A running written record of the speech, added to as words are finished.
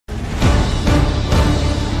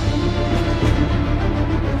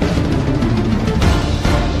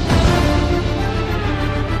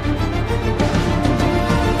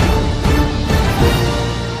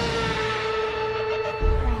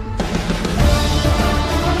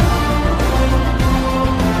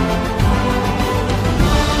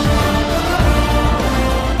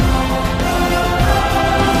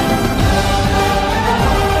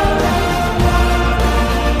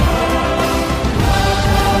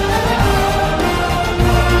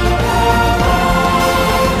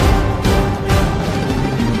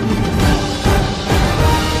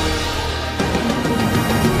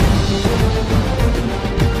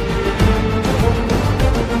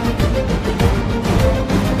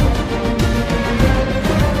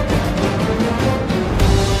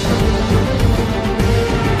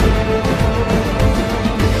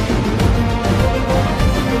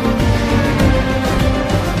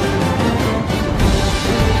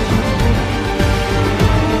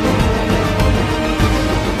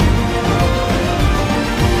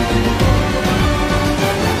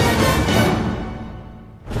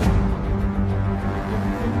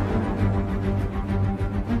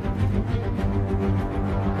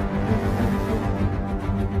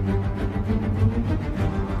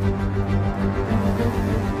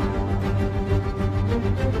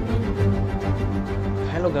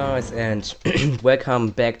guys, and welcome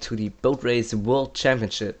back to the Boat Race World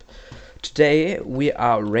Championship. Today we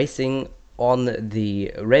are racing on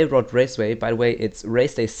the Railroad Raceway. By the way, it's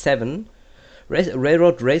Raceday 7.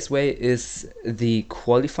 Railroad Raceway is the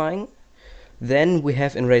qualifying. Then we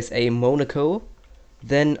have in race A Monaco,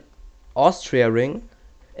 then Austriaring,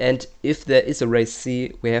 and if there is a race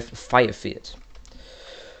C, we have Firefield.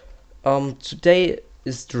 Today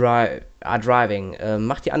is driving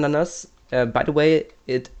Macht die Ananas. By the way,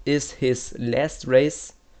 it is his last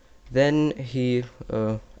race. Then he,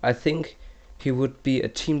 I think, he would be a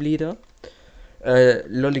team leader.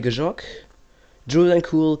 Lolligejok,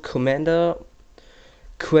 Juliencool Commander,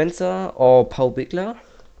 Quenza or Paulbichler,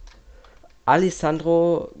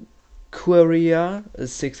 Alessandro Cueria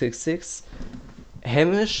 666,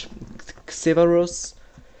 Hamish, Xeverus,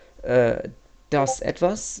 Das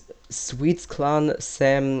Etwas, Sweets Clan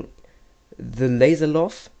Sam the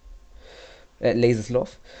Laserlof,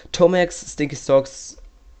 Tomax, StinkySoxx,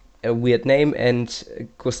 a weird name, and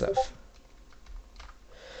Gustav.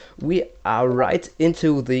 We are right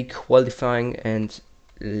into the qualifying and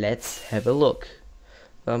let's have a look.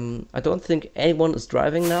 I don't think anyone is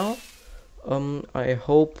driving now. I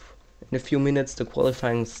hope in a few minutes the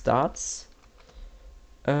qualifying starts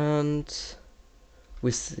and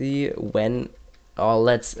we see when.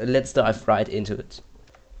 Let's dive right into it.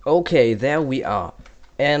 Okay, there we are.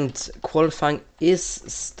 And qualifying is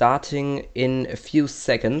starting in a few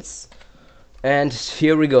seconds. And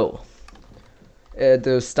here we go.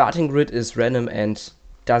 The starting grid is random and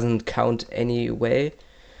doesn't count anyway.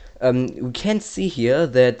 We can see here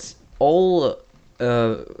that all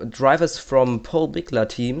drivers from Paulbichler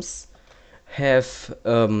teams have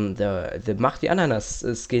the Macht die Ananas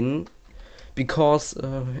skin, because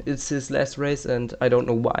it's his last race and I don't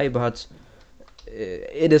know why, but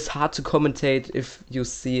it is hard to commentate if you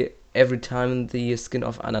see every time the skin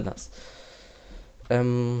of Ananas.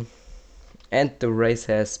 And the race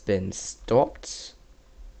has been stopped.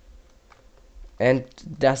 And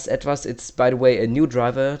Das Etwas, it's by the way a new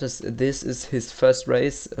driver. This is his first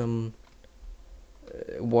race.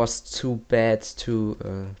 Was too bad to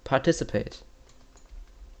participate.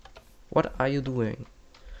 What are you doing?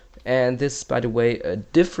 And this, by the way, a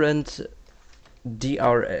different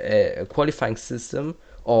qualifying system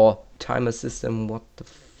or timer system. What the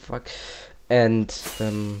fuck? And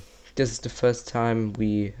this is the first time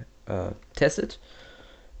we test it.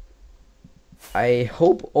 I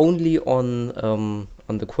hope only on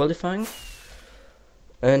the qualifying,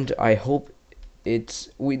 and I hope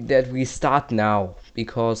that we start now,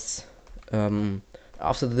 because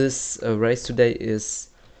after this race today is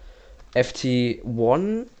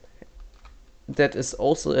FT1. That is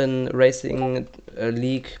also in racing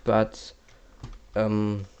league, but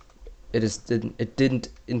it didn't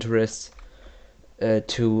interest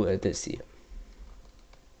to this year.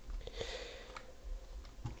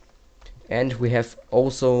 And we have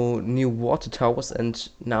also new water towers, and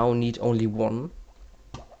now need only one,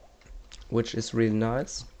 which is really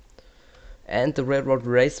nice. And the Railroad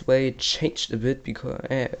Raceway changed a bit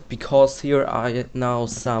because here are now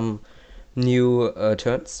some new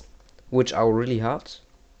turns, which are really hard.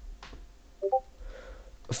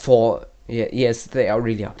 Yes, they are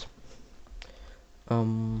really hard.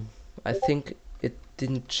 I think it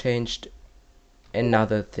didn't change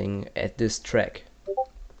another thing at this track.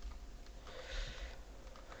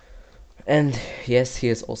 And yes,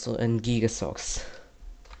 here's also a StinkySoxx.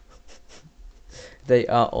 They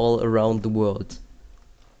are all around the world.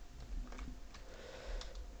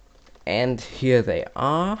 And here they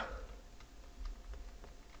are.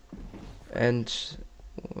 And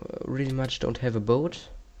really much don't have a boat.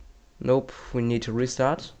 Nope, we need to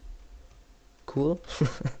restart. Cool.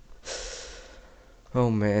 Oh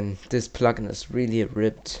man, this plugin is really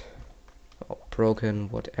ripped or broken,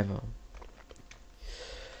 whatever.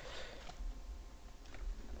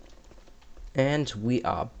 And we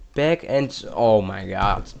are back, and oh my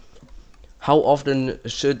god, how often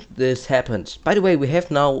should this happen? By the way, we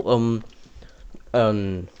have now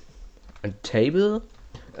a table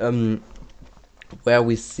where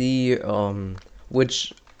we see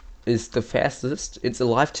which is the fastest. It's a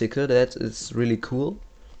live ticker, that is really cool,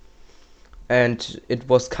 and it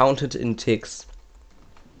was counted in ticks.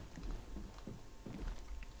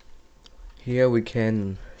 Here we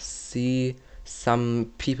can see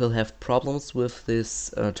some people have problems with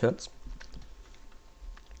this turns,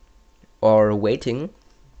 or waiting,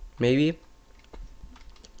 maybe.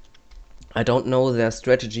 I don't know their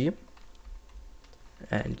strategy.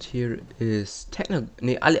 And here is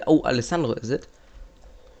Alessandro, is it?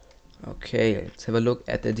 Okay, let's have a look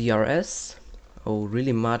at the DRS. Oh,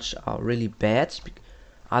 really much are really bad.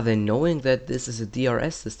 Are they knowing that this is a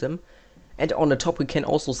DRS system? And on the top we can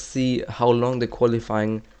also see how long the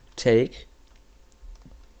qualifying take.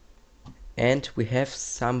 And we have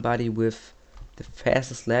somebody with the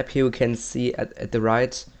fastest lap. Here we can see at the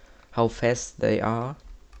right how fast they are.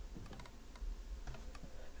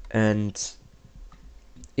 And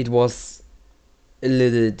it was a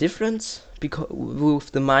little different because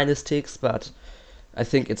with the minus ticks, but I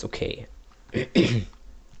think it's okay.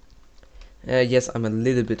 Yes, I'm a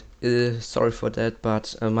little bit sorry for that,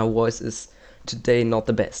 but my voice is today not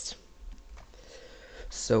the best.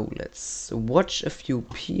 So let's watch a few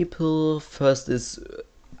people. First is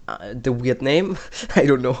the weird name. I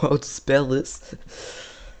don't know how to spell this.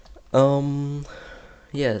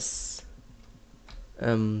 Yes.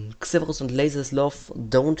 Xeverus and Laserslov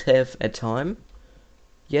don't have a time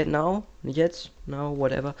yet now,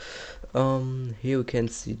 whatever. Here we can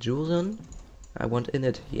see Julian. I want in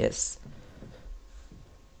it, yes.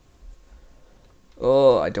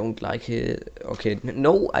 Oh, I don't like it. Okay,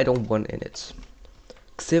 no, I don't want in it.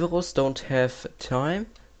 Xeverus don't have time,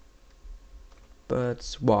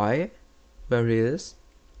 but why? Where he is?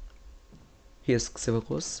 Here's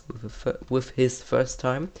Xeverus with his first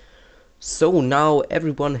time. So now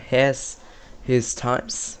everyone has his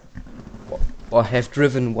times, or have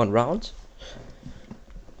driven one round,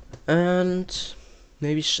 and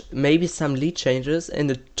maybe some lead changes. In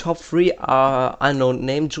the top 3 are unknown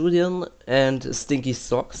name Julian and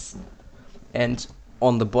StinkySoxx, and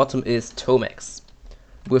on the bottom is Tomax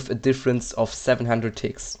with a difference of 700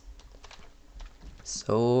 ticks.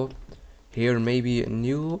 So here maybe a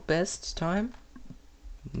new best time.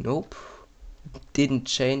 Nope, didn't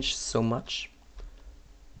change so much.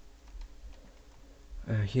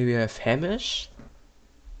 Here we have Hamish.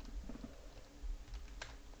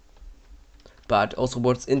 But also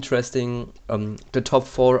what's interesting, the top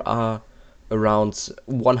 4 are around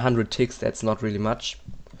 100 ticks, that's not really much.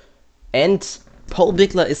 And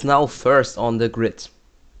Paulbichler is now first on the grid.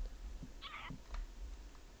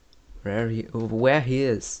 Where he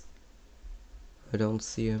is? I don't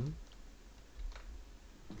see him.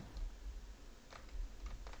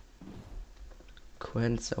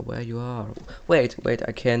 Quenza, where you are? Wait,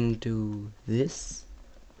 I can do this.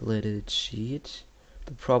 Let it cheat.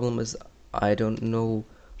 The problem is I don't know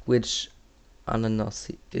which ananas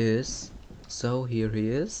he is. So here he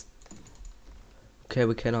is. Okay,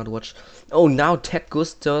 we cannot watch. Oh, now Techno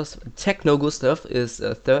Gustav is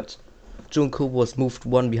third. Juliencool was moved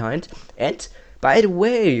one behind. And by the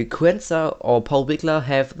way, Quenza or Paulbichler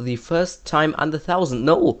have the first time under 1000.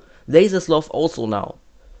 No, Laserslov also now.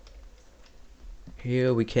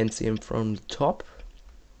 Here we can see him from the top.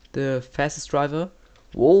 The fastest driver.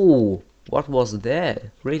 Whoa, what was that?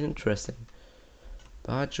 Really interesting.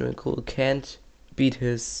 But Juliencool can't beat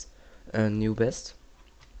his new best.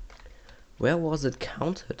 Where was it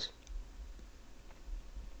counted?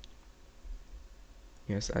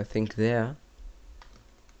 Yes, I think there.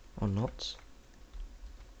 Or not.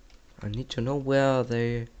 I need to know where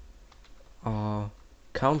they are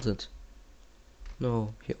counted.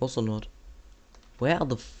 No, here also not. Where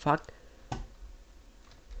the fuck?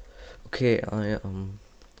 Okay,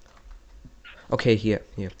 okay, here.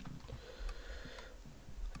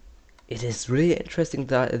 It is really interesting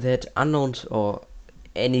that unknown or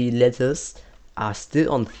any letters are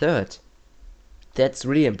still on third. That's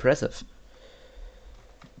really impressive.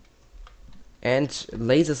 And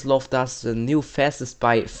Laserslov does the new fastest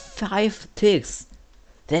by 5 ticks.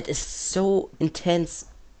 That is so intense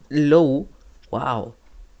low. Wow.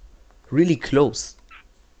 Really close.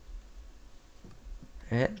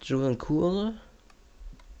 And Juliencool,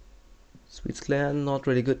 SweetClan, not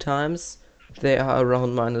really good times. They are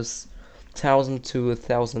around minus 1000 to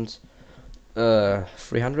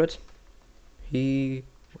 1300. Who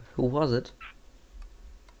was it?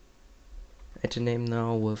 At the name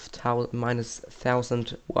now with minus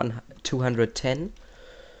 1210.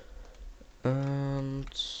 And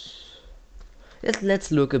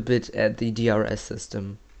let's look a bit at the DRS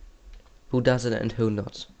system. Who does it and who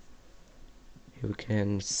not? Here we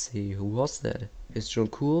can see who was that. Is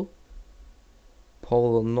Juliencool?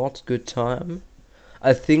 Paul, not good time.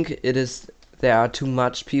 I think it is there are too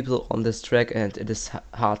much people on this track and it is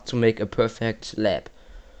hard to make a perfect lap.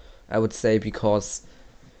 I would say because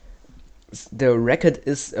the record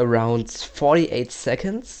is around 48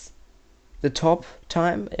 seconds, the top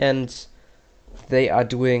time, and they are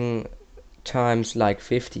doing times like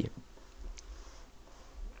 50.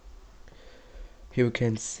 Here we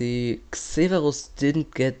can see Xeverus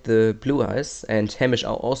didn't get the blue eyes and Hamish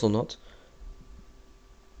also not.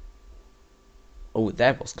 Oh,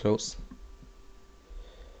 that was close.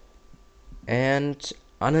 And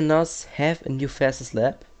Ananas have a new fastest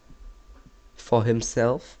lap for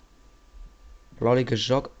himself.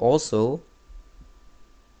 Lolligajog also.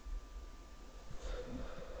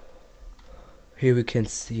 Here we can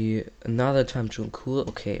see another time Juliencool.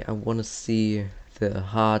 Okay, I want to see the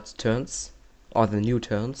hard turns or the new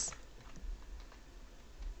turns.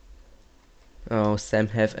 Oh, Sam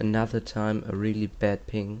have another time a really bad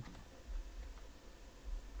ping.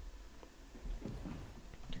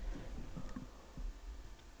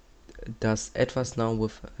 Does Edwards now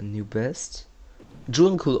with a new best?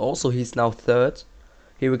 Juliencool also, he's now third.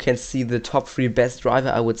 Here we can see the top 3 best driver,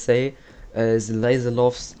 I would say. Is the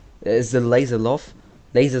Laserlof,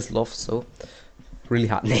 so really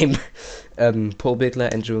hard name.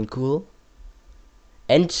 Paulbichler and Juliencool.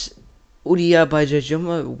 And Udia by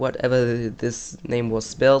Jejuma, whatever this name was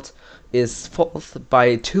spelled, is fourth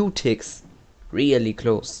by 2 ticks. Really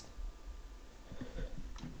close.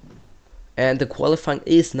 And the qualifying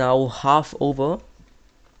is now half over.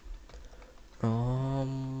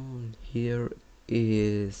 Here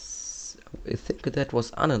is, I think that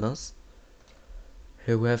was Ananas.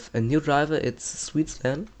 Here we have a new driver, it's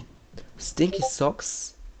Sweetsland.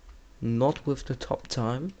 StinkySoxx, not with the top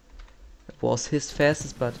time. It was his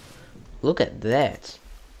fastest, but look at that.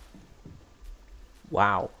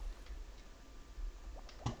 Wow.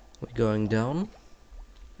 We're going down.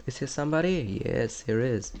 Is here somebody? Yes, here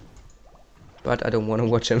is. But I don't want to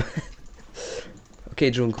watch him.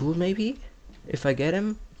 Okay, Juliencool maybe? If I get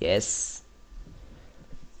him? Yes.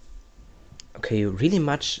 Okay, really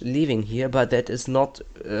much leaving here, but that is not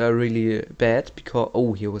really bad because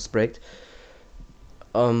oh, he was braked.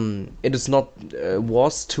 It is not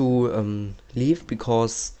was to leave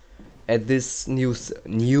because at this new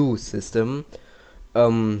system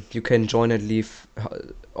you can join and leave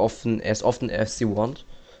often as you want.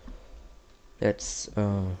 That's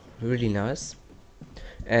really nice.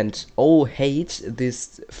 And oh, hate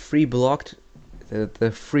this free blocked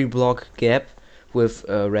the free block gap with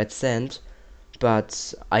red sand,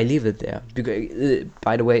 but I leave it there because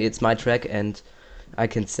by the way, it's my track and I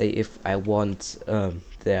can say if I want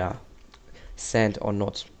their sand or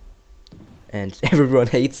not, and everyone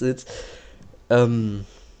hates it,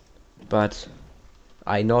 but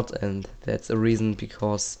I not, and that's a reason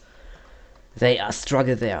because they are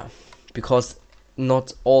struggle there, because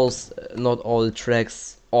not all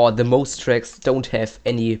tracks or the most tracks don't have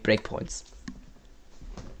any breakpoints.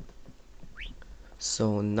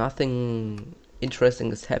 So nothing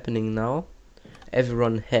interesting is happening now.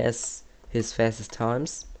 Everyone has his fastest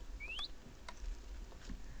times.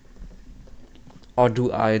 Or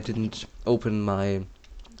do I didn't open my...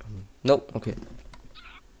 no, okay.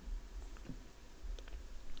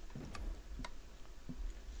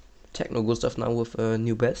 Techno Gustav now with a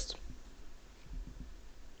new best.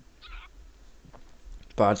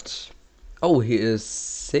 But... oh, he is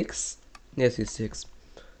 6? Yes, he's 6.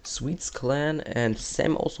 Sweets Clan and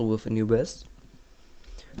Sam also with a new best.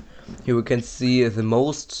 Here we can see the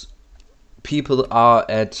most people are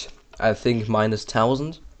at, I think, minus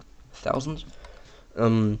 1000.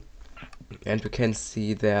 And we can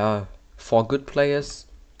see there are 4 good players.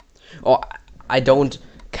 Or I don't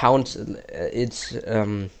count it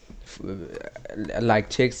like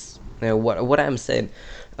ticks. What I'm saying,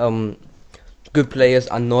 good players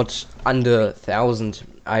are not under 1000.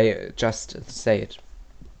 I just say it.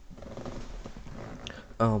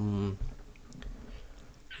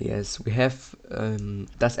 Yes, we have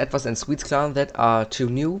Das Etwas and Sweets Clan, that are 2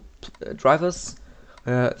 new drivers.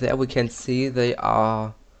 There we can see they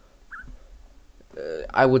are,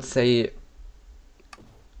 I would say,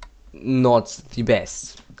 not the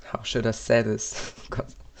best. How should I say this?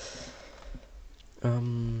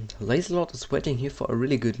 Laserlord is waiting here for a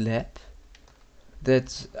really good lap.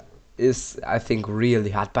 That is, I think,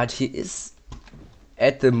 really hard, but he is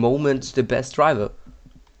at the moment the best driver.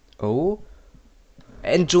 Oh,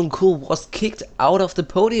 and Juliencool was kicked out of the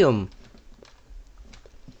podium.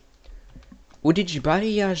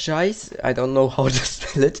 Udijibaria Jais, I don't know how to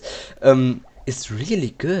spell it, is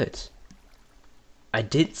really good. I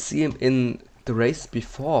did see him in the race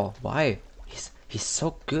before. Why? He's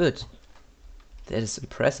so good. That is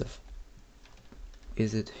impressive.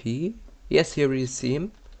 Is it he? Yes, here we see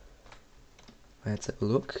him. Let's have a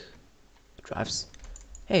look. Drives.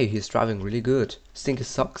 Hey, he's driving really good.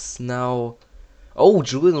 StinkySoxx now. Oh,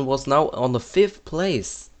 Julian was now on the 5th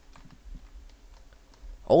place.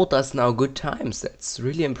 Oh, that's now good times. That's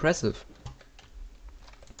really impressive.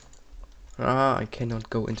 Ah, I cannot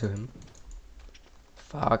go into him.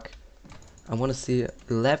 Fuck. I want to see a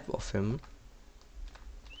lap of him.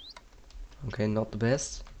 Okay, not the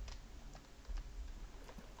best.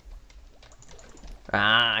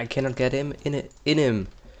 Ah, I cannot get him in him.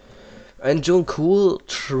 And Juliencool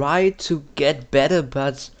tried to get better,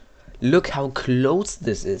 but look how close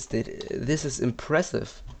this is. This is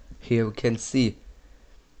impressive. Here we can see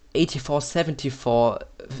 84, 74,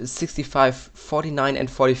 65, 49 and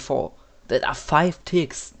 44. That are 5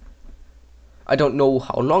 ticks. I don't know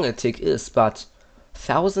how long a tick is, but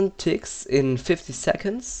 1000 ticks in 50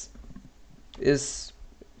 seconds is,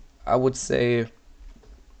 I would say,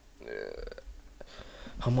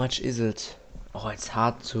 how much is it? Oh, it's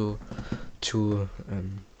hard to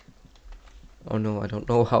oh no, I don't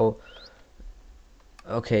know how.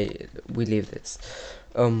 Okay, we leave this.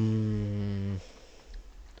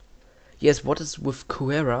 Yes, what is with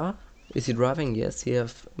Cuera? Is he driving? Yes, he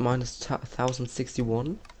have minus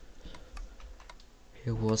 1061.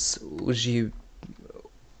 Here was Uji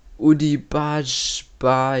Baj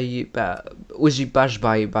by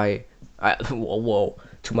whoa,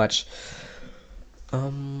 too much.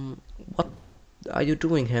 What are you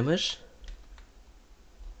doing, Hamish?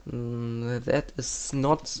 That is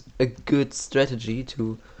not a good strategy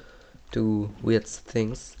to do weird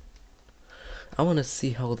things. I want to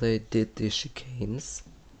see how they did the chicanes.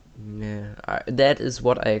 Yeah, that is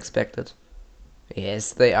what I expected.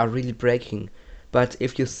 Yes, they are really braking. But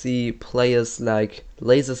if you see players like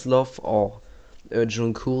Laserslov or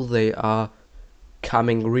Juliencool, they are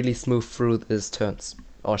coming really smooth through these turns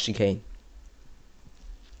or chicane.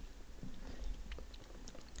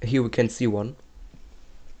 Here we can see one.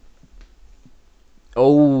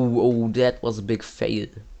 Oh, that was a big fail.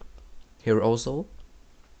 Here also.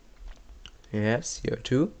 Yes, here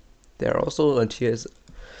too. There also, and here's.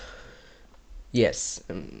 Yes,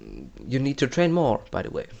 you need to train more, by the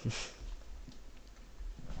way.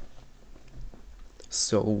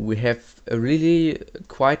 So we have a really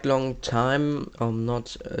quite long time,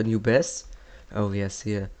 not a new best. Oh yes,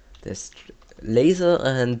 here there's laser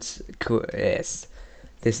and yes,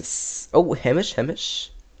 this is. Oh, Hamish.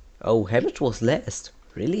 Oh, Hamish was last.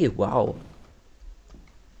 Really? Wow.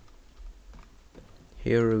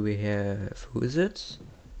 Here we have, who is it?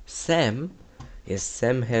 Sam. Yes,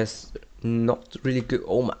 Sam has not really good.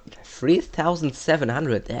 Oh my,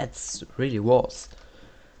 3700. That's really worse.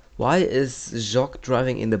 Why is Jacques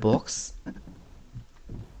driving in the box?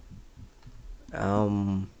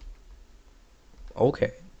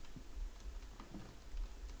 Okay.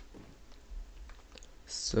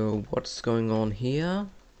 So what's going on here?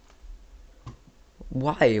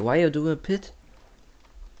 Why are you doing a pit?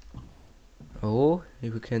 Oh,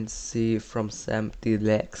 here we can see from Sam the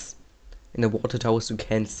legs. In the water towers you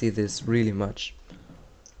can't see this really much.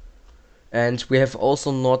 And we have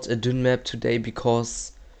also not a dune map today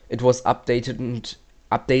because it was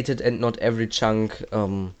updated and not every chunk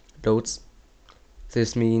loads.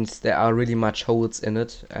 This means there are really much holes in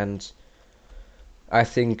it, and I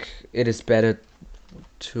think it is better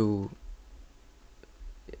to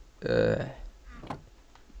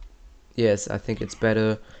yes, I think it's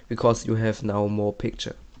better because you have now more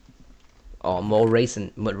picture or more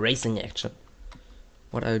racing action.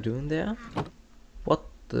 What are you doing there? What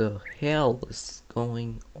the hell is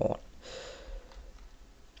going on?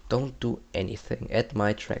 Don't do anything at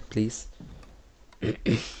my track, please.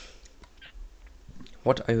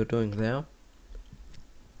 What are you doing there?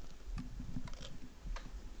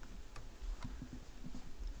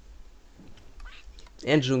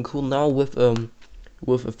 And Juliencool now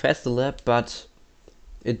with a faster lap, but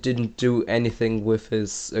it didn't do anything with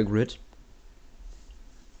his grid.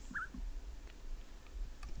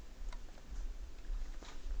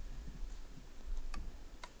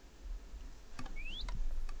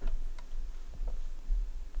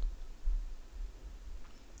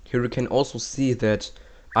 Here we can also see that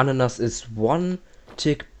Ananas is 1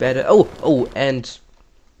 tick better. Oh,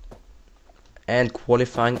 and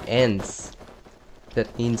qualifying ends.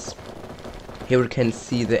 That means here we can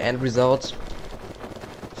see the end result.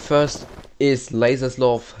 First is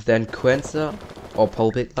Laserslov, then Quenzer or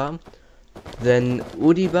Paulbichler, then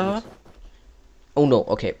Udiba. Oh no,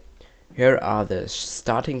 okay. Here are the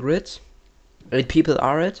starting grid. 8 people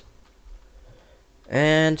are it.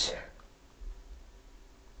 And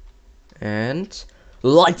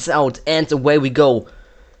lights out, and away we go.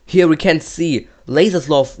 Here we can see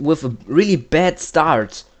Laserslov with a really bad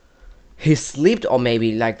start. He slipped or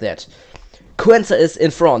maybe like that. Quenzer is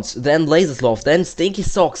in front, then Laserslov, then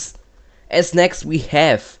StinkySoxx. As next we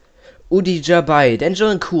have Udijabai, then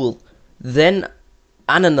Juliencool, then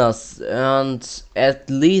Ananas, and at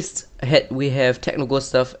least we have Techno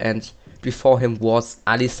Gustav, and before him was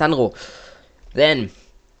Alessandro. Then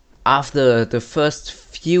after the first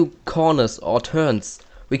few corners or turns,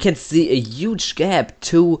 we can see a huge gap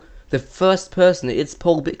to The first person, it's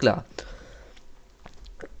Paulbichler.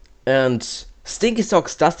 And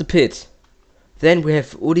StinkySoxx does the pit. Then we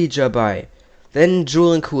have Udi Jabai. Then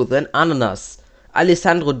Juliencool, then Ananas.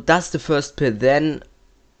 Alessandro does the first pit, then...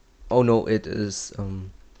 Oh no, it is...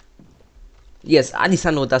 Yes,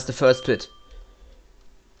 Alessandro does the first pit.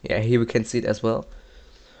 Yeah, here we can see it as well.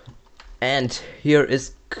 And here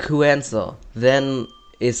is Quenza. Then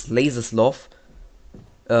is Laserslov.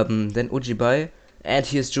 Then Ujibai. And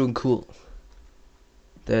here's Juliencool.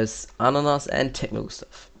 There's Ananas and Techno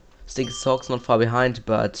stuff. StinkySoxx not far behind,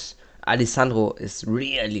 but Alessandro is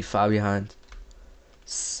really far behind.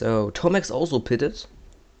 So Tomax also pitted.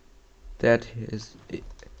 That is...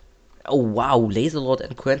 Oh wow, Laserlord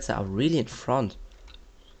and Quenza are really in front.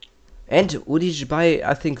 And Udijibai,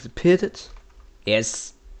 I think, pitted.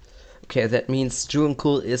 Yes. Okay, that means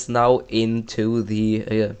Juliencool is now into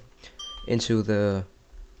the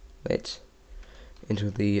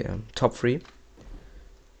top 3.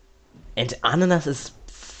 And Ananas is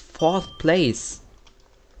 4th place.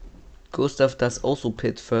 Gustav does also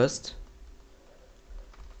pit first.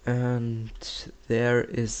 And there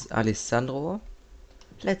is Alessandro.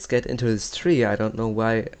 Let's get into this tree. I don't know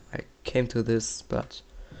why I came to this, but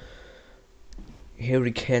here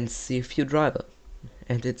we can see a few drivers.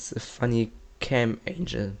 And it's a funny cam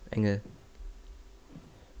angle. Here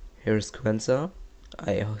is Quenza.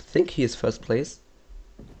 I think he is 1st place.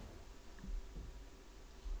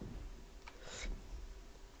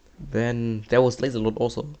 Then there was Laserlord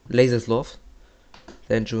also. Laserslov.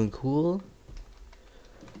 Then Juliencool.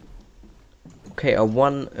 Okay, I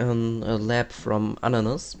won a lap from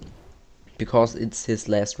Ananas because it's his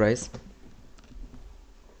last race.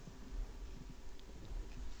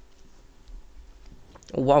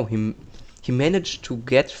 Oh, wow, he managed to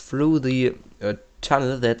get through the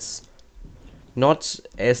tunnel. That's not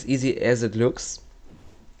as easy as it looks.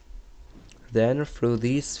 Then through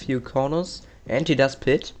these few corners, and he does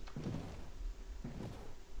pit.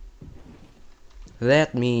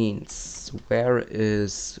 That means where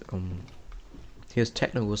is here's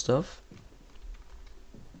Techno stuff.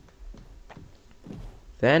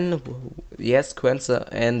 Then yes, Quenza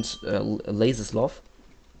and Laserslov.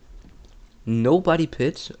 Nobody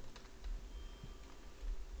pit.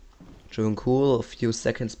 Juliencool a few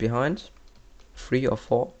seconds behind. 3 or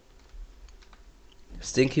 4.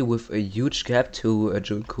 Stinky with a huge gap to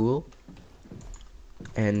Juliencool.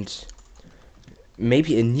 And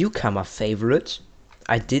maybe a newcomer favorite.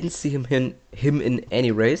 I didn't see him in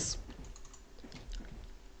any race.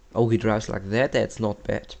 Oh, he drives like that. That's not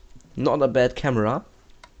bad. Not a bad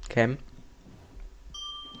cam.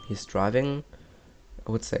 He's driving,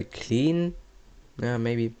 I would say, clean. Yeah,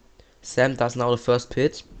 maybe. Sam does now the first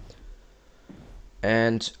pit.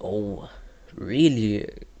 And, oh, really,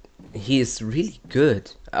 he is really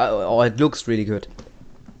good. Or it looks really good.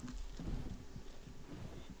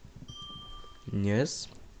 Yes.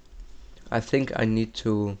 I think I need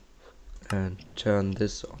to turn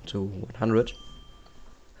this to 100.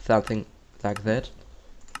 Something like that.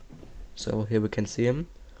 So here we can see him.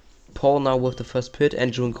 Paul now with the first pit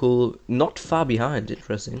and Juliencool not far behind.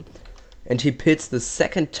 Interesting. And he pits the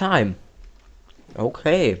 2nd time.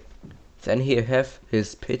 Okay. Then he have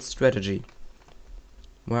his pit strategy.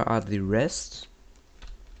 Where are the rest?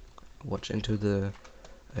 Watch into the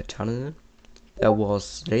tunnel. There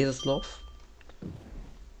was Laserslov.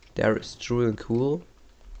 There is Juliencool.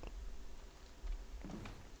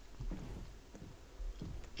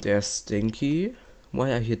 There's Stinky.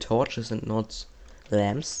 Why are here torches and not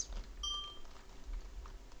lamps?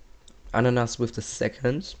 Ananas with the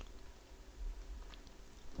 2nd.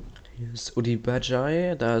 Here's Udi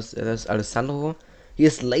Bajai. There's Alessandro.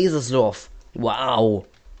 Here's Laserslov. Wow.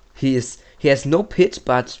 He has no pit,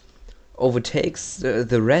 but overtakes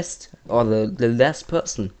the rest, or the last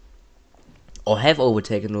person. Or have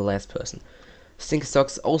overtaken the last person.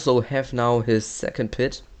 StinkySoxx also have now his 2nd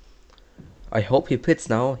pit. I hope he pits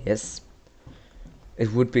now. Yes.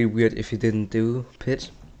 It would be weird if he didn't do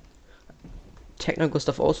pit. Techno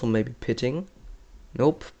Gustav also maybe pitting.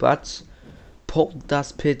 Nope, but Paul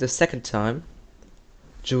does pit the 2nd time.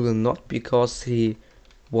 Julian not, because he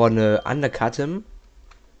wanna undercut him.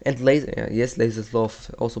 And yes,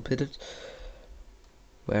 Laserslov also pitted.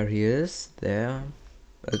 Where he is, there.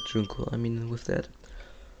 Juliencool, I mean, with that.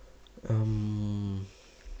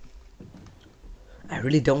 I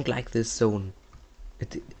really don't like this zone.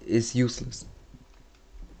 It is useless.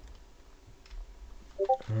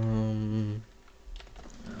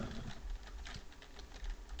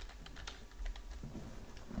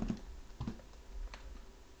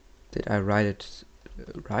 Did I write it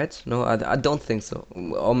right? No, I don't think so.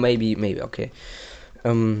 Or maybe, okay.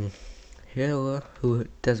 Um, here, who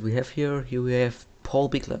does we have here? Here we have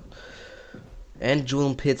Paulbichler. And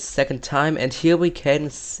Julian pits second time, and here we can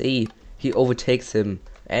see he overtakes him.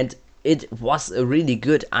 And it was a really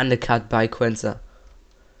good undercut by Quenzer.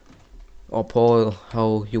 Or Paul,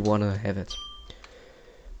 how you wanna have it.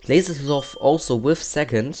 Laserslov also with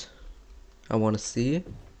second. I wanna see.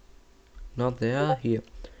 Not there, here.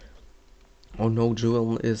 Oh no,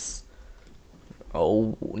 Julian is...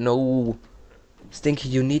 Oh no. Stinky,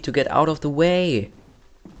 you need to get out of the way.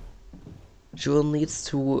 Julian needs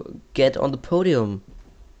to get on the podium.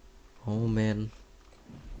 Oh man.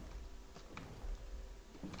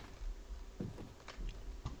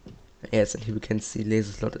 Yes, and here we can see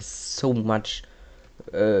Laserslot is so much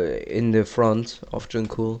in the front of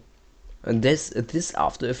Juliencool. And this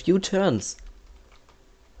after a few turns.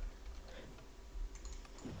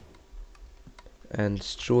 And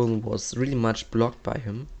Julian was really much blocked by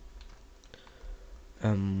him.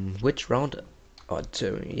 Which round?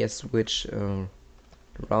 Yes, which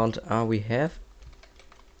round are we have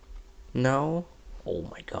now? Oh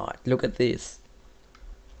my god, look at this.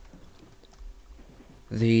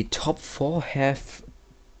 The top 4 have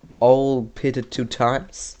all pitted 2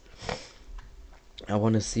 times. I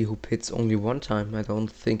want to see who pits only 1 time. I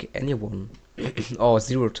don't think anyone. Or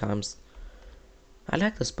 0 times. I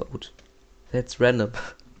like this boat. That's random.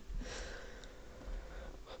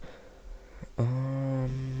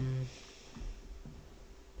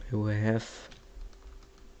 Here we have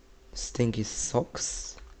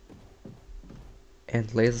StinkySoxx and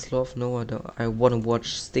Laserslov. No, I don't. I want to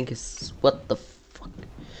watch What the fuck?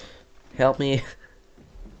 Help me.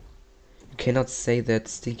 You cannot say that,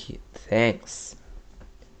 Stinky. Thanks.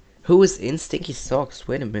 Who is in StinkySoxx?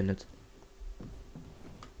 Wait a minute.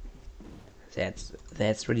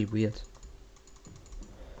 That's really weird.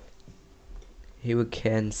 Here we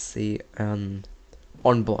can see an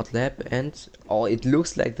onboard lap, and it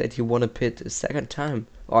looks like that he wanna pit a second time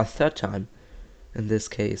or a third time in this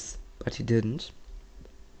case, but he didn't.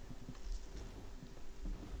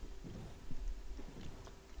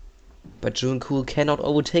 But Juliencool cannot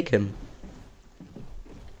overtake him.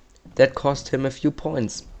 That cost him a few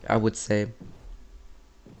points, I would say.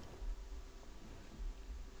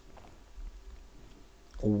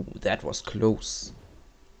 Oh, that was close.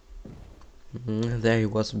 There he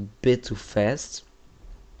was a bit too fast.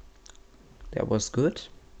 That was good.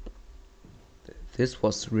 This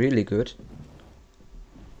was really good.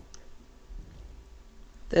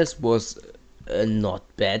 This was a not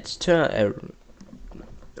bad turn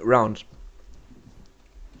round.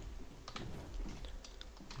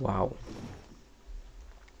 Wow.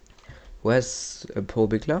 Where's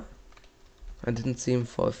Paulbichler? I didn't see him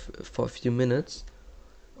for a few minutes.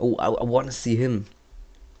 Oh, I want to see him.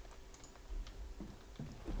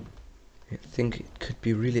 I think it could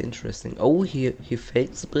be really interesting. Oh, he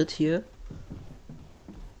fakes a bit here.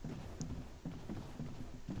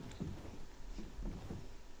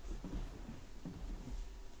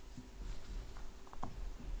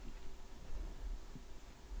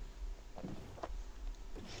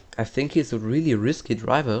 I think he's a really risky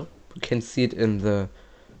driver. You can see it in the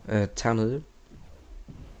tunnel.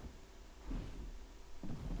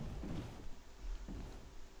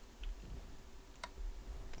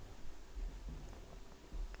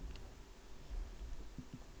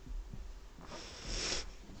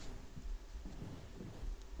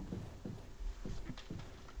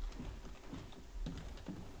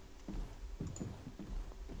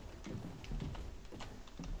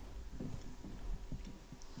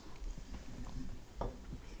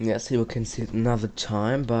 Yes, here we can see it another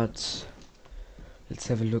time, but let's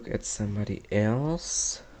have a look at somebody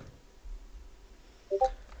else.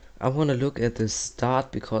 I want to look at the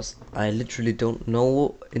start because I literally don't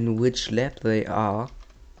know in which lap they are.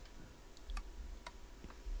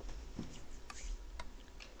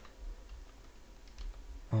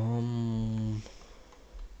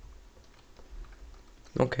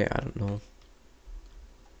 Okay, I don't know.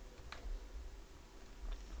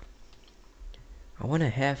 I want to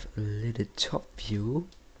have a little top view.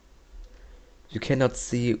 You cannot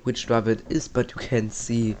see which driver it is, but you can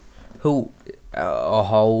see who or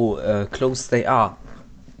how close they are.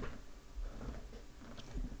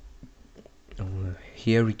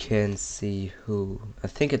 Here we can see who. I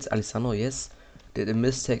think it's Alessandro. Yes, did a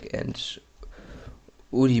mistake, and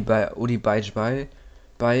Udi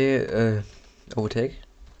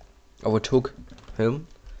overtook him.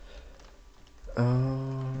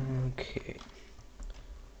 Okay.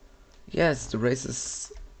 Yes, the race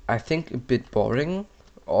is, I think, a bit boring,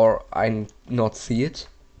 or I not see it.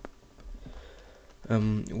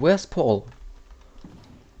 Where's Paul?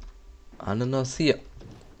 Ananas here.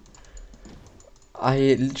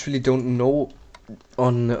 I literally don't know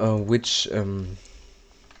on which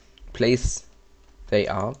place they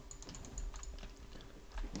are.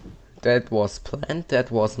 That was planned.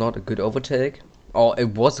 That was not a good overtake. Or it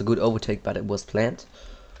was a good overtake, but it was planned.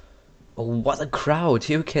 Oh, what a crowd.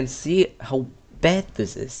 Here you can see how bad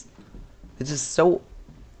this is. It is so...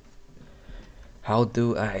 How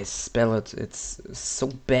do I spell it? It's so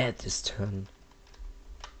bad, this turn.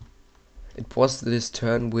 It was this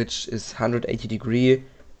turn which is 180 degree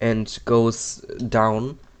and goes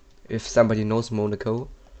down, if somebody knows Monaco.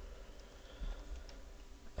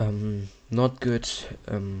 Not good.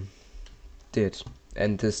 Did.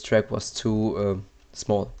 And this track was too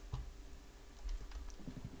small.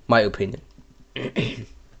 My opinion. Here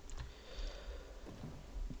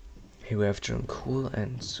we have Juliencool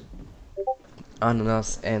and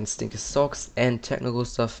Ananas and StinkySoxx and Technical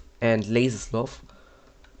Stuff and Laserslov.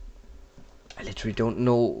 I literally don't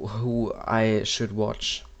know who I should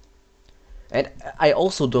watch. And I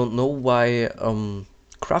also don't know why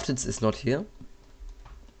Crafteds is not here.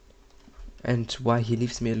 And why he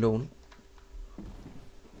leaves me alone.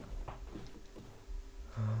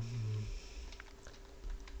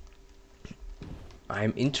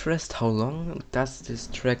 I'm interested how long does this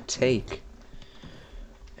track take.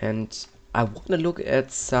 And I want to look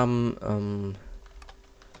at some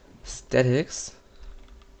statics.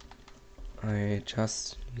 I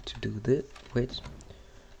just need to do this. Wait.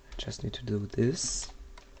 I just need to do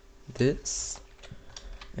this.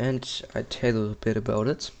 And I tell you a bit about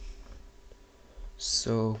it.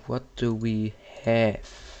 So what do we have?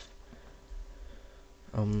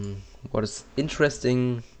 What is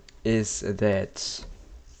interesting is that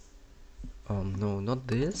no, not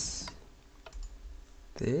this.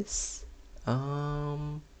 This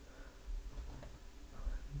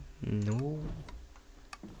no,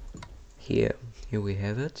 here we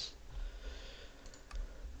have it.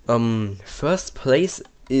 First place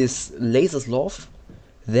is Laserslov,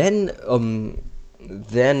 then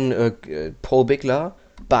Paulbichler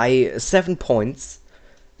by 7 points,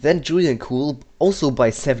 then Juliencool also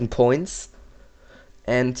by 7 points,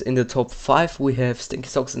 and in the top 5 we have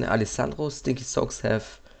StinkySoxx and Alessandro.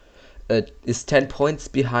 StinkySoxx is 10 points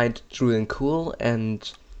behind Juliencool,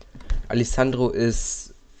 and Alessandro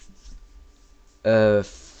is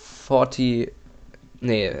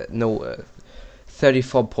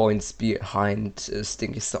 34 points behind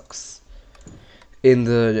StinkySoxx. In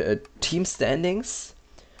the team standings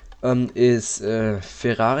is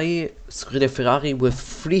Ferrari with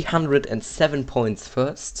 307 points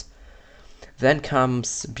first. Then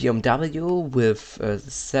comes BMW with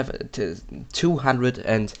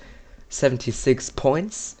 276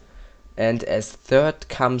 points, and as third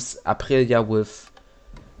comes Aprilia with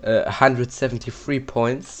 173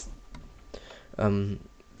 points.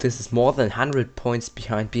 This is more than 100 points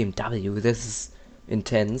behind BMW. This is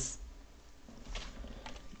intense.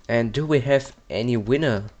 And do we have any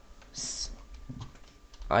winners?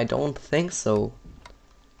 I don't think so.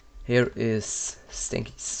 Here is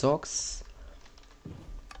StinkySoxx.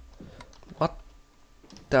 What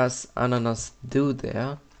does Ananas do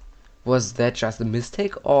there? Was that just a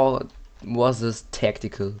mistake, or was this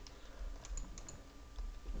tactical?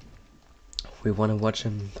 We wanna watch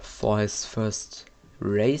him for his first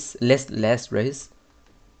race, last race.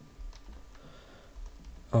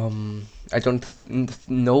 I don't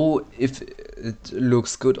know if it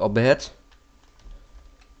looks good or bad.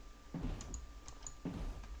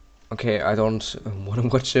 Okay, I don't want to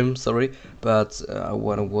watch him, sorry, but I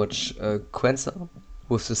want to watch Quenza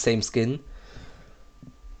with the same skin.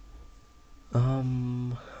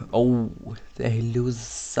 Oh, they lose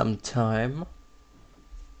some time.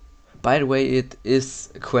 By the way, it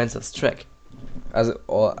is Quenza's track,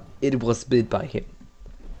 or it was built by him.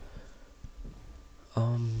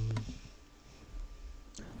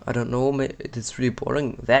 I don't know, it is really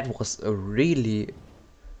boring. That was a really,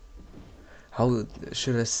 how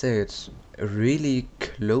should I say it, a really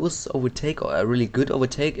close overtake, or a really good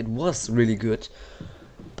overtake. It was really good,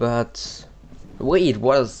 but wait,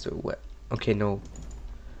 okay, no,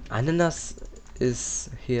 Ananas is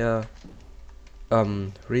here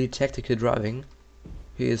really tactical driving.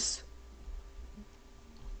 He is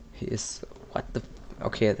what the,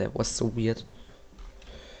 okay, that was so weird.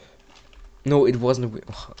 No, it wasn't.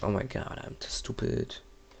 Oh my god, I'm too stupid.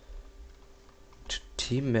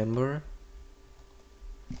 Team member.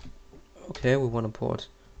 Okay, we want to port.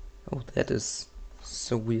 Oh, that is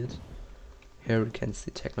so weird. Here we can see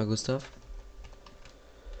technical stuff.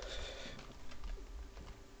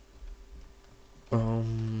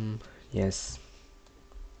 Yes.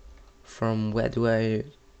 From where do I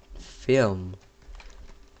film?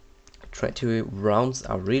 20 rounds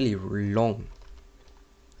are really long,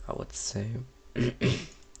 I would say. We're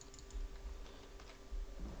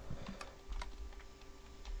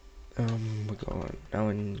going now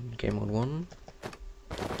in game mode 1.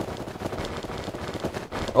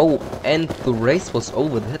 Oh, and the race was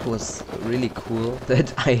over. That was really cool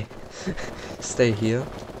that I stay here.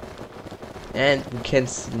 And we can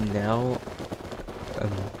see now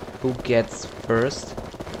who gets first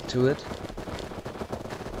to it.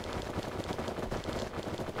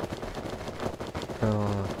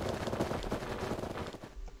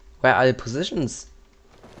 Where are the positions?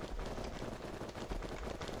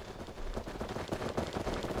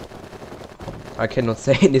 I cannot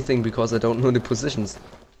say anything because I don't know the positions.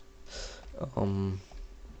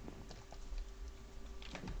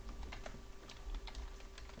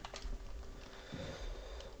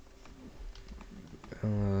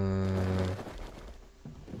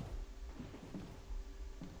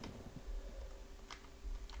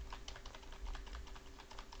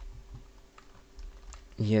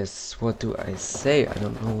 Yes, what do I say? I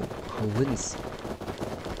don't know who wins.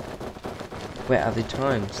 Where are the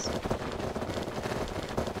times?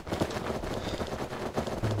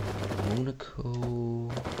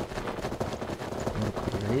 Monaco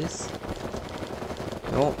race?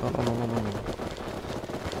 No.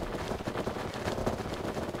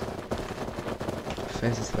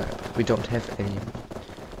 Fastest lap. We don't have any.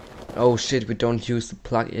 Oh shit, we don't use the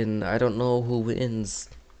plug-in. I don't know who wins.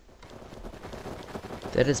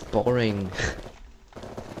 That is boring.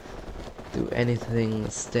 Do anything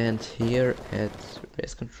stand here at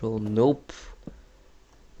race control? Nope.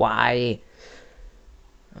 Why?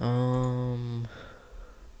 Do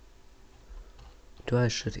I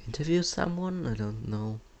should interview someone? I don't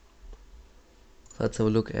know. Let's have a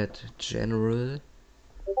look at general.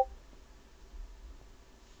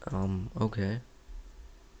 Okay.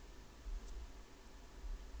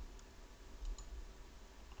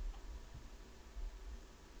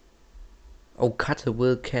 Oh,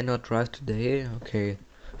 Will cannot drive today. Okay.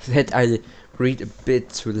 That I read a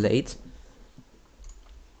bit too late.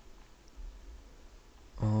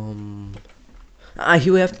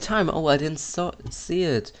 Here we have time. Oh, I didn't see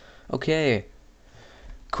it. Okay.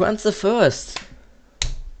 Quenza first.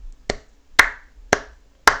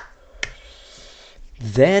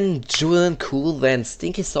 Then Juliencool, then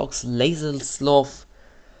StinkySoxx, Laserslov,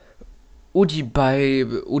 Udi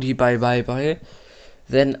bye.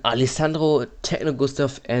 Then Alessandro, Techno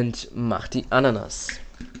Gustav, and Marty Ananas.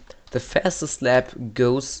 The fastest lap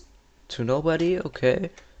goes to nobody. Okay.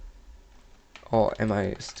 Or am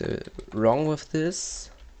I still wrong with this?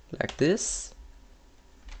 Like this?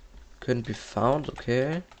 Couldn't be found.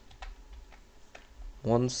 Okay.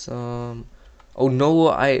 Monza. Oh no,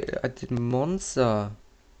 I did Monza.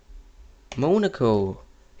 Monaco.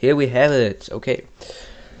 Here we have it. Okay.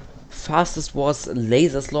 Fastest was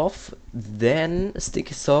Laserslov, then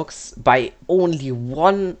StinkySoxx by only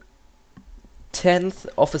 1/10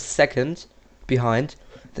 of a second behind.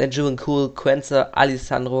 Then Juliencool, Quenza,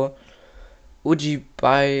 Alessandro, Uji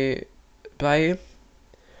by Techno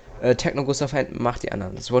Gustav and Marty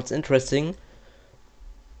Ananas. What's interesting,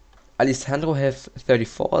 Alessandro have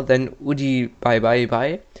 34, then Udi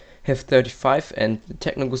by have 35, and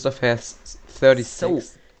Techno Gustav has 36. So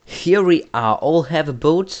here we are, all have a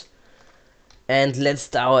boat, and let's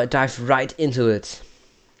dive right into it.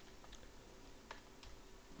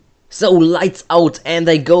 So lights out, and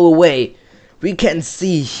they go away. We can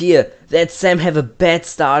see here that Sam have a bad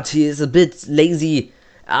start. He is a bit lazy,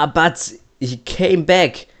 but he came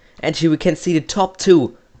back, and here we can see the top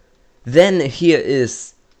two. Then here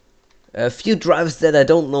is a few drivers that I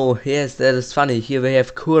don't know. Yes, that is funny. Here we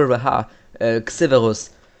have Kurvaha,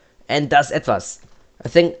 Xiverus, and Das Etwas. I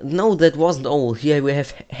think, no, that wasn't all. Here we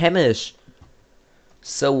have Hamish.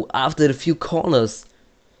 So after the few corners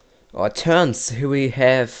or turns, here we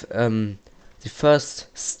have the first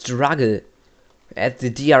struggle at the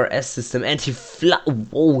DRS system, and he flies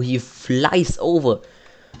over,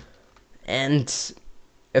 and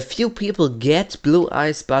a few people get blue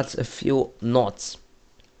eyes, but a few not.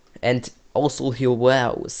 And also here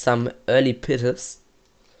were some early pitters.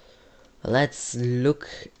 Let's look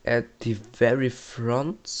at the very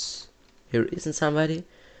front. Here isn't somebody,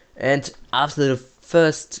 and after the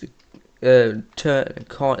first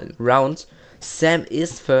round, Sam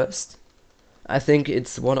is first. I think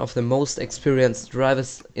it's one of the most experienced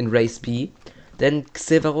drivers in Race B. Then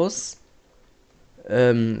Xiverus.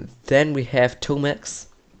 Then we have Tomax.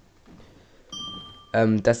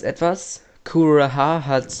 Das Etwas. Kuraha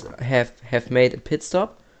have made a pit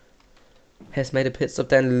stop. Has made a pit stop.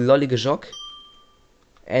 Then Lolligejok.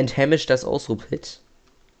 And Hamish does also pit.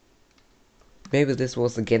 Maybe this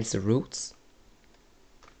was against the routes.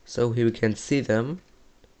 So here we can see them.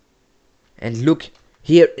 And look,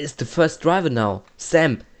 here is the first driver now.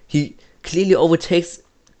 Sam, he clearly overtakes,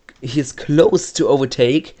 he is close to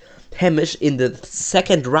overtake Hamish in the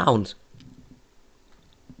second round.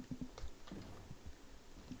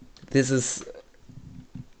 This is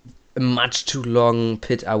a much too long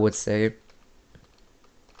pit, I would say.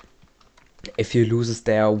 If he loses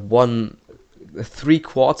there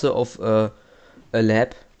 3/4 of a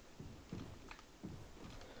lap.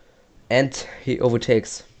 And he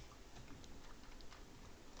overtakes.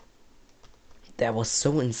 That was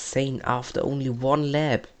so insane after only one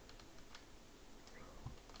lap.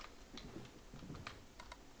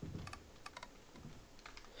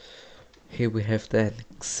 Here we have then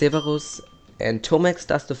Severus and Tomax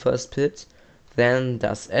does the first pit. Then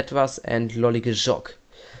does Edwards and Lolligejock.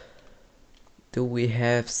 Do we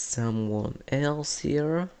have someone else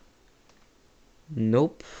here?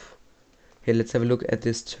 Nope. Here, let's have a look at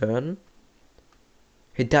this turn.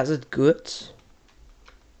 He does it good.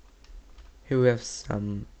 Here we have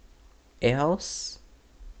some else.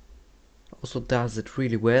 Also does it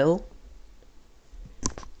really well.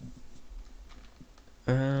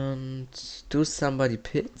 And do somebody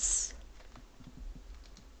pits?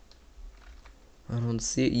 I don't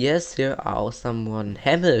see. Yes, here are someone.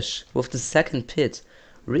 Hamish with the second pit.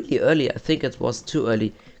 Really early. I think it was too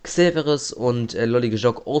early. Xaverus and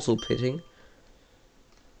Lolligejock also pitting.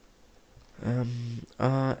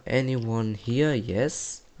 Anyone here?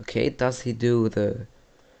 Yes. Okay, does he do the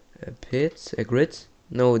grid?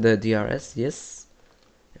 No, the DRS, yes.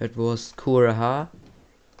 It was Kuraha.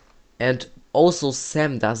 And also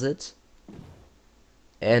Sam does it.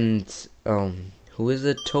 And, who is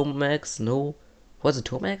it? Tomax? No. Was it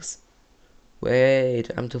Tomax? Wait,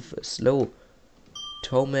 I'm too slow.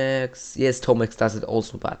 Tomax. Yes, Tomax does it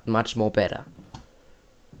also, but much more better.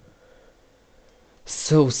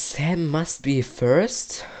 So Sam must be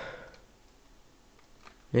first.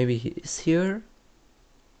 Maybe he is here.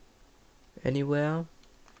 Anywhere.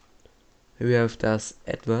 Here we have das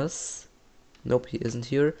Edwards. Nope, he isn't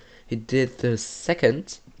here. He did the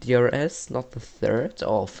second DRS, not the third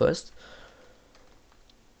or first.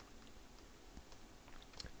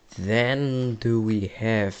 Then do we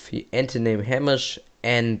have Antonym Hamish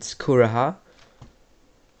and Kuraha.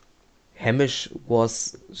 Hamish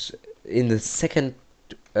was in the second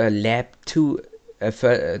lap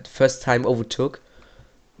first time overtook.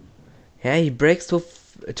 Yeah, he brakes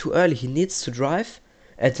too early. He needs to drive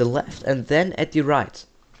at the left and then at the right.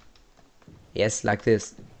 Yes, like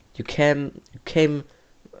this. You came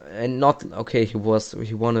and not okay. He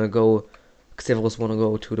wanna go. Xaverus wanna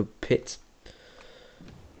go to the pit.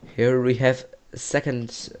 Here we have a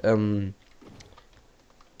second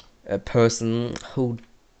a person who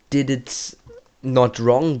did it not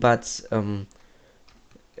wrong, but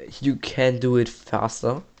you can do it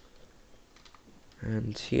faster.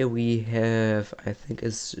 And here we have, I think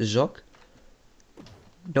it's Jock.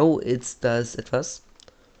 No, it's das etwas.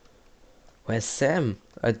 Where's Sam?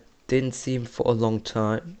 I didn't see him for a long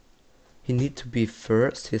time. He need to be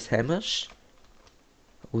first. He's Hamish.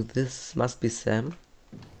 Oh, this must be Sam.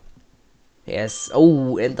 Yes.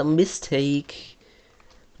 Oh, and a mistake.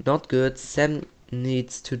 Not good. Sam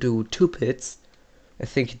needs to do 2 pits. I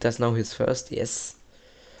think he does now his first. Yes.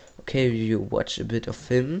 Okay, you watch a bit of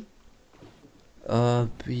him.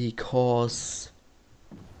 Because...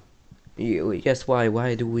 Yes, why?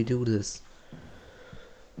 Why do we do this?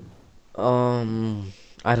 I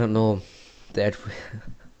don't know. That...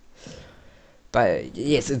 But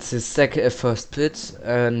yes, it's his first pit,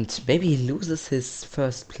 and maybe he loses his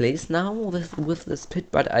first place now with this pit,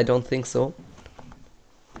 but I don't think so.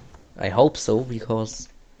 I hope so, because...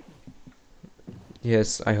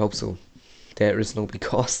 Yes, I hope so. There is no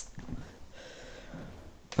because.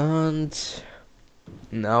 And...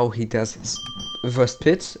 Now he does his first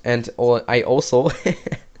pit, and I also.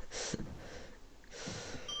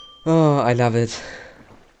 Oh, I love it.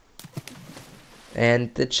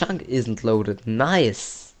 And the chunk isn't loaded.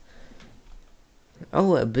 Nice.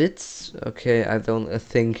 Oh, a bit. Okay, I don't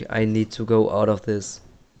think I need to go out of this.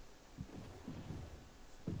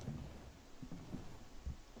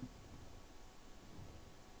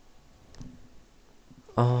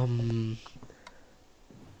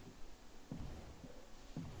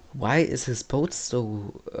 Why is his boat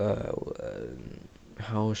so,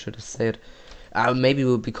 how should I say it? Maybe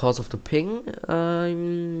because of the ping?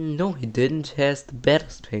 No, he didn't has the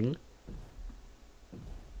baddest ping.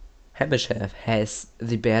 Hamish has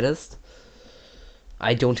the baddest.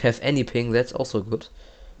 I don't have any ping, that's also good.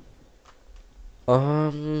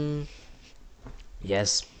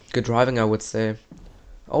 Yes, Good driving, I would say.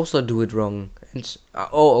 Also do it wrong. And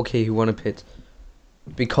oh, okay, he won a pit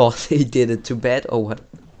because he did it too bad, or what?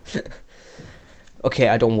 Okay,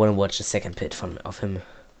 I don't want to watch the second pit of him.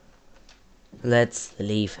 Let's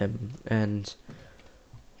leave him and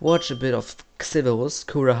watch a bit of Xeverus.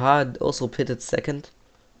 Kuraha also pitted second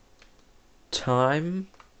time.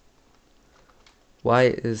 Why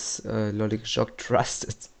is Lolik Shock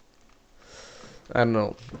trusted? I don't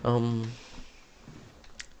know.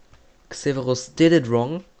 Xeverus did it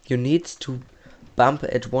wrong. You need to bump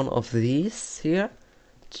at one of these here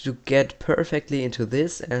to get perfectly into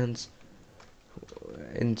this and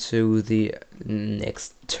into the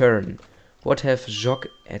next turn. What have Jacques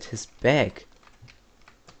at his back?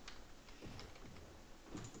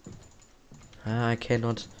 I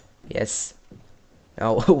cannot. Yes.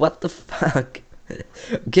 Oh, what the fuck?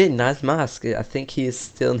 Okay, nice mask. I think he is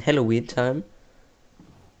still in Halloween time.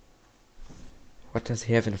 What does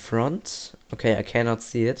he have in front? Okay, I cannot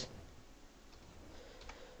see it.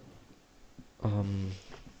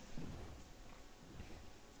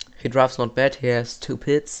 He drives not bad. He has 2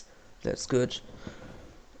 pits. That's good.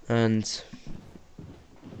 And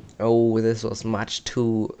oh, this was much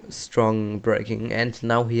too strong braking. And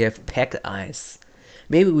now we have packed ice.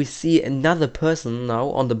 Maybe we see another person now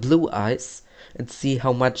on the blue ice and see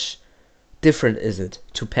how much different is it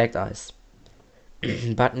to packed ice.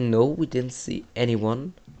 But no, we didn't see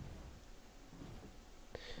anyone.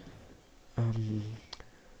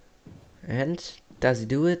 And does he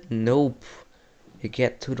do it? Nope. He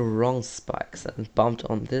get to the wrong spikes and bumped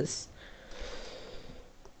on this.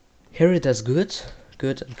 Here it does good.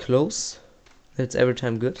 Good and close. That's every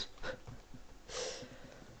time good.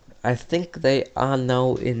 I think they are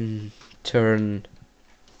now in turn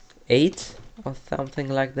 8 or something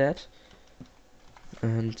like that.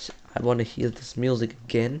 And I want to hear this music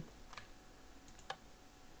again.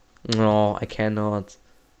 No, I cannot.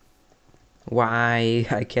 Why?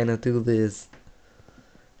 I cannot do this.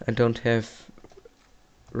 I don't have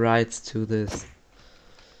rights to this.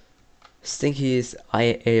 Stinky is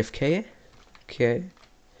AFK. Okay.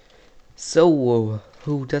 So,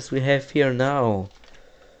 who does we have here now?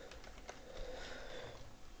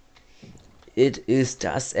 It is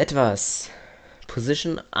das etwas.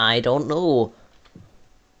 Position, I don't know.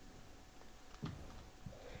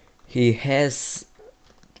 He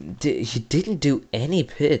didn't do any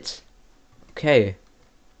pit. Okay.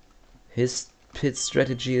 His pit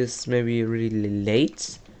strategy is maybe really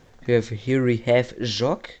late. Here we have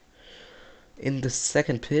Jacques in the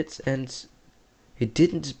second pit and he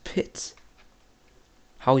didn't pit.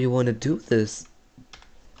 How you wanna do this?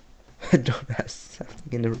 I don't have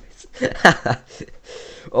something in the race.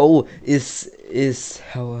 Oh, is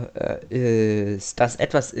das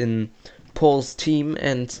etwas in Paul's team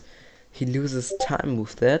and he loses time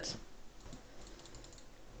with that.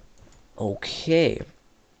 Okay.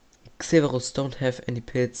 Xeverus don't have any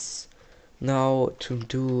pits now to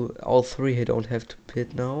do all 3. He don't have to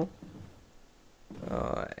pit now.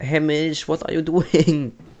 Hamish, what are you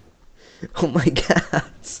doing? Oh my god,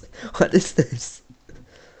 what is this?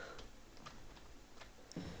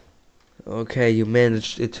 Okay, you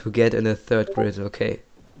managed it to get in a 3rd grid, okay.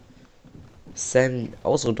 Sam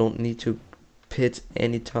also don't need to pit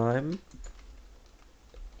anytime.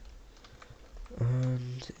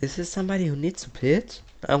 And is this somebody who needs to pit?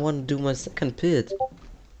 I want to do my 2nd pit.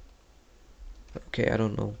 Okay, I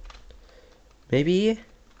don't know. Maybe?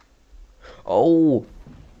 Oh!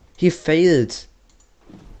 He failed!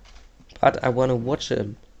 But I want to watch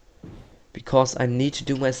him. Because I need to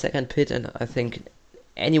do my 2nd pit and I think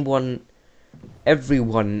everyone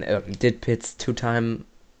did pits 2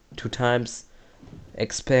 times.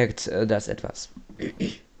 Expect das etwas.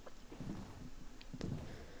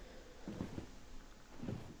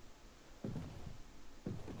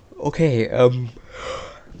 Okay,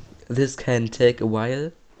 this can take a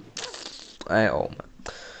while.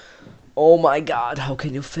 Oh my god, how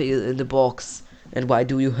can you fail in the box? And why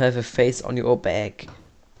do you have a face on your back?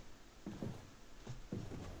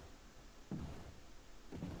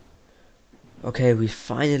 Okay, we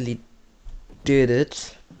finally did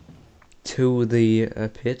it to the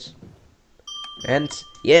pit. And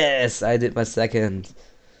yes, I did my 2nd.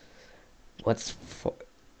 What's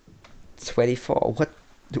 24?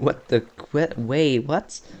 What the wait,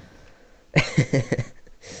 what?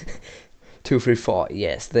 2, 3, 4.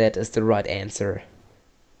 Yes, that is the right answer.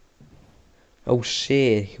 Oh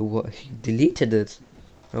shit, he deleted it.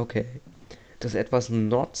 Okay. Does etwas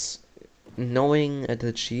not knowing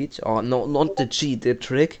the cheat? Or no, not the cheat, the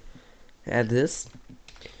trick. At this.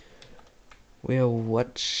 We are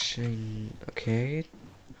watching. Okay.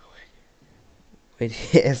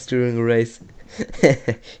 Wait, yes, during a race.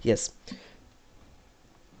 Yes.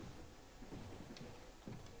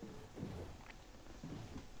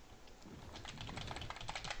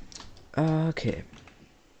 Okay.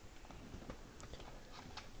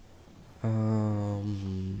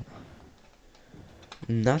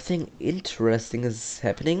 Nothing interesting is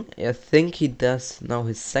happening. I think he does now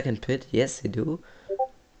his second pit. Yes, he do.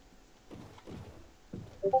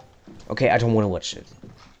 Okay, I don't want to watch it.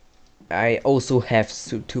 I also have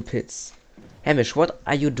two pits. Hamish, what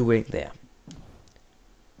are you doing there?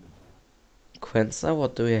 Quenza,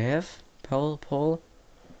 what do you have? Paul?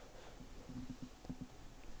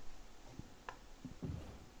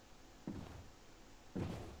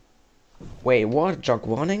 Wait, what? Jog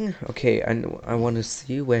warning? Okay, I want to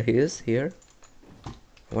see where he is here.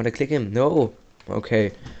 I want to click him. No.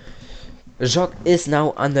 Okay. Jacques is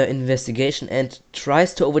now under investigation and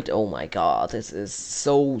tries to oh my god, this is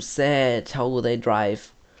so sad how they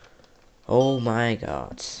drive. Oh my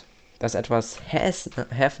god. Das etwas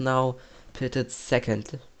have now pitted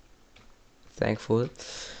second. Thankful.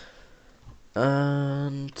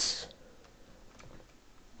 And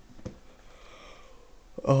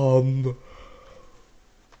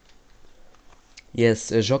yes,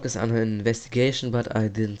 Jacques is under investigation, but I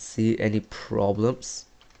didn't see any problems.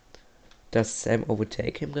 Does Sam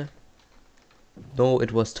overtake him there? No,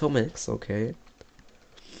 it was Tomix, okay.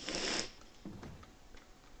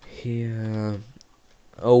 Here.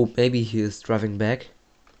 Oh, maybe he is driving back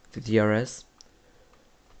to DRS.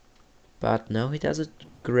 But now he does it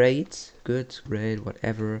great. Good, great,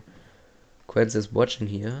 whatever. Quenz is watching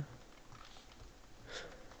here.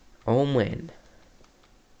 Oh man.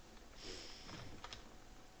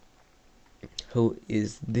 Who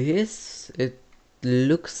is this? It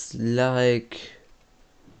looks like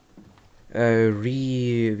Kureha,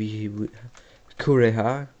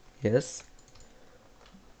 yes.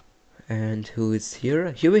 And who is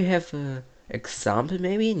here? Here we have an example,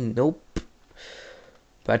 maybe? Nope.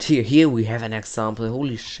 But here we have an example.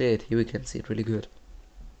 Holy shit! Here we can see it really good.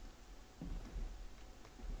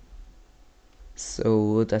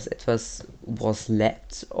 So das etwas was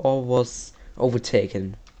lapped or was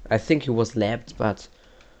overtaken? I think he was lapped, but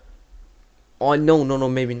oh no,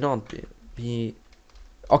 maybe not.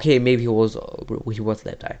 Okay, maybe he was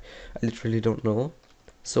lapped. I literally don't know.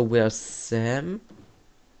 So where's Sam?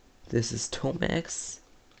 This is Tomax.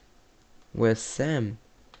 Where's Sam?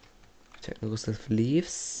 Technical stuff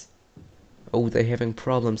leaves. Oh, they're having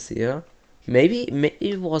problems here. Maybe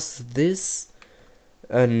was this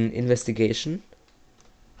an investigation?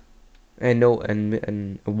 No,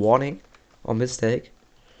 a warning or mistake.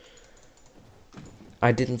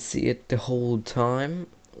 I didn't see it the whole time.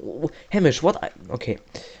 Hamish, what? Okay.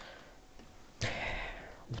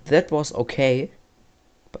 That was okay,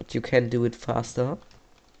 but you can do it faster.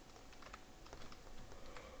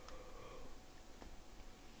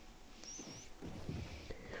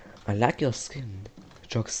 I like your skin.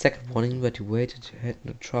 Jog's second warning, but you waited, you had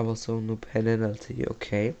no trouble, so no penalty.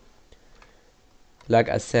 Okay. Like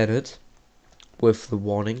I said it, with the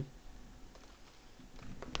warning.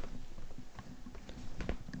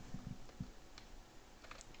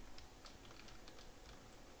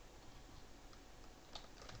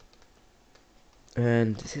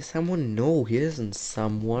 And is here someone? No, he isn't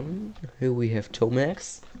someone. Here we have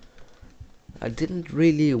Tomax. I didn't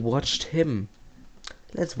really watch him.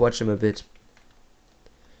 Let's watch him a bit.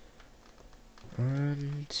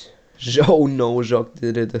 And oh no, Jacques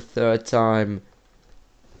did it the third time.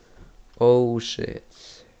 Oh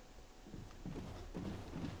shit.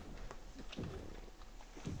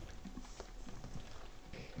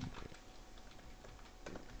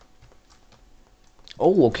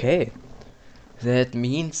 Oh, okay. That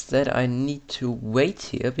means that I need to wait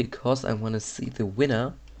here because I want to see the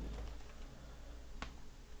winner.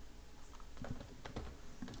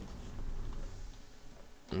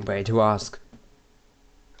 Wait to ask.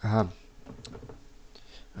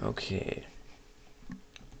 Okay.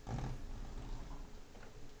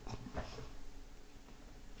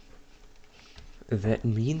 That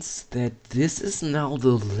means that this is now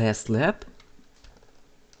the last lap.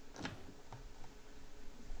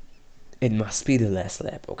 It must be the last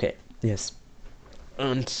lap. Okay. Yes.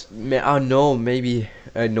 And no, maybe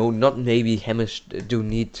no, not maybe. Hamish do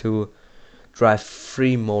need to drive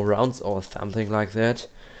 3 more rounds or something like that.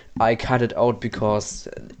 I cut it out because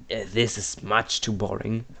this is much too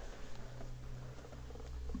boring.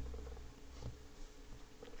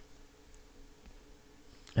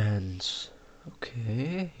 And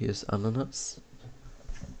okay, here's ananas.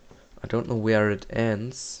 I don't know where it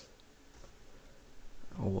ends.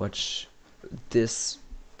 I'll watch this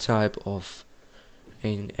type of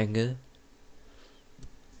angle.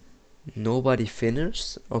 Nobody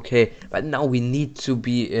finished. Okay, but now we need to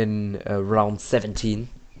be in round 17.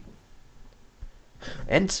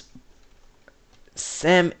 And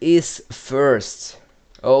Sam is first.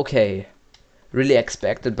 Okay, really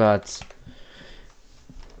expected, but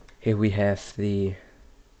here we have the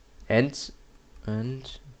end.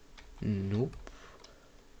 And nope,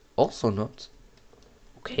 also not.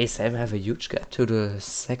 Okay, Sam have a huge gap to the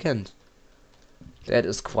second. That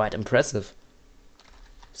is quite impressive.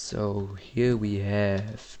 So here we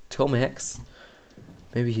have Tomax.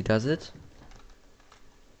 Maybe he does it.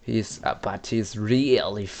 But he's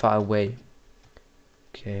really far away.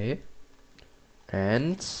 Okay.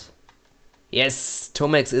 And yes,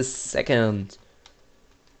 Tomax is second.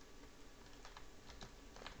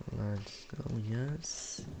 Let's go,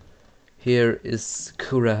 yes. Here is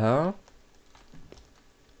Kuraha.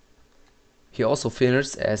 He also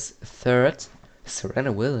finished as third.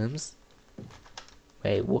 Serena Williams.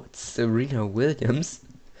 Wait, what's Serena Williams?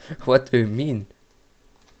 What do you mean?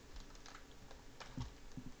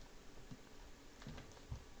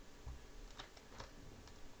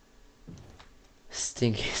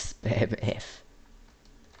 Stinky Spam F.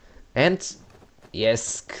 And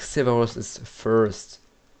yes, Severus is first.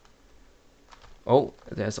 Oh,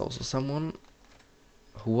 there's also someone.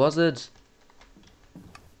 Who was it?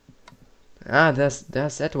 Ah,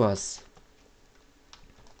 there's Edwards.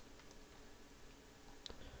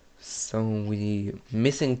 So we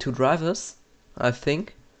missing 2 drivers, I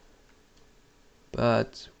think.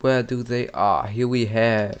 But where do they are? Here we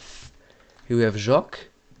have Jacques.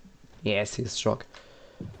 Yes, he's Jacques.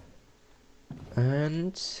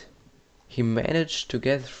 And he managed to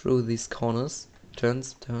get through these corners.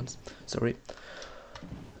 Turns, sorry.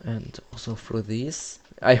 And also through these.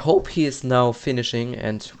 I hope he is now finishing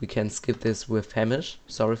and we can skip this with Hamish.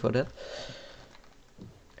 Sorry for that.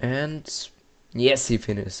 And yes, he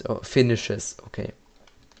finishes. Okay.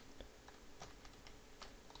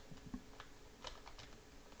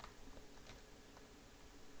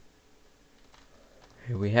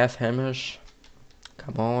 Here we have Hamish.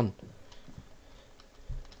 Come on.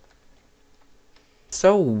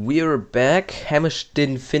 So we're back. Hamish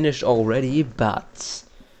didn't finish already, but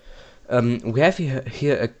we have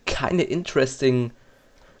here a kind of interesting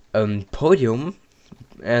podium,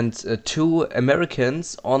 and 2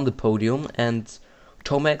 Americans on the podium, and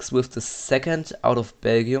Tomax with the second out of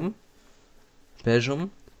Belgium. There's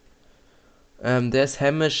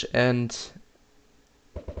Hamish, and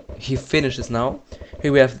he finishes now.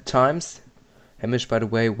 Here we have the times. Hamish, by the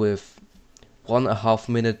way, with 1.5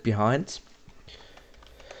 minutes behind.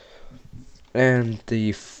 And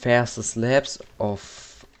the fastest laps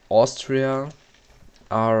of Austria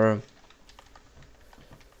are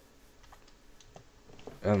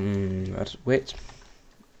wait.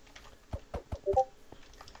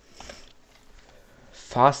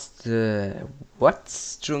 Fast what?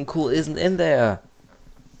 Juliencool isn't in there.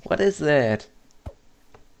 What is that?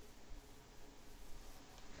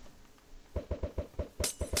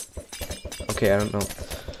 Okay, I don't know.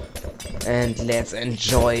 And let's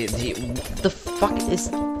enjoy the... What the fuck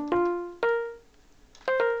is...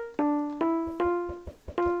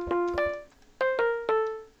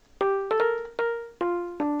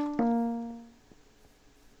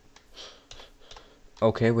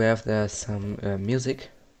 Okay, we have there some music.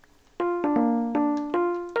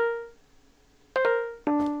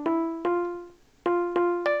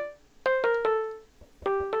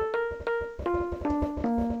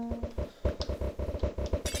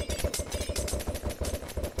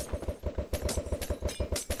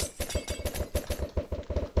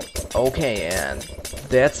 Okay, and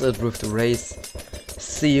that's it with the race.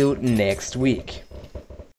 See you next week.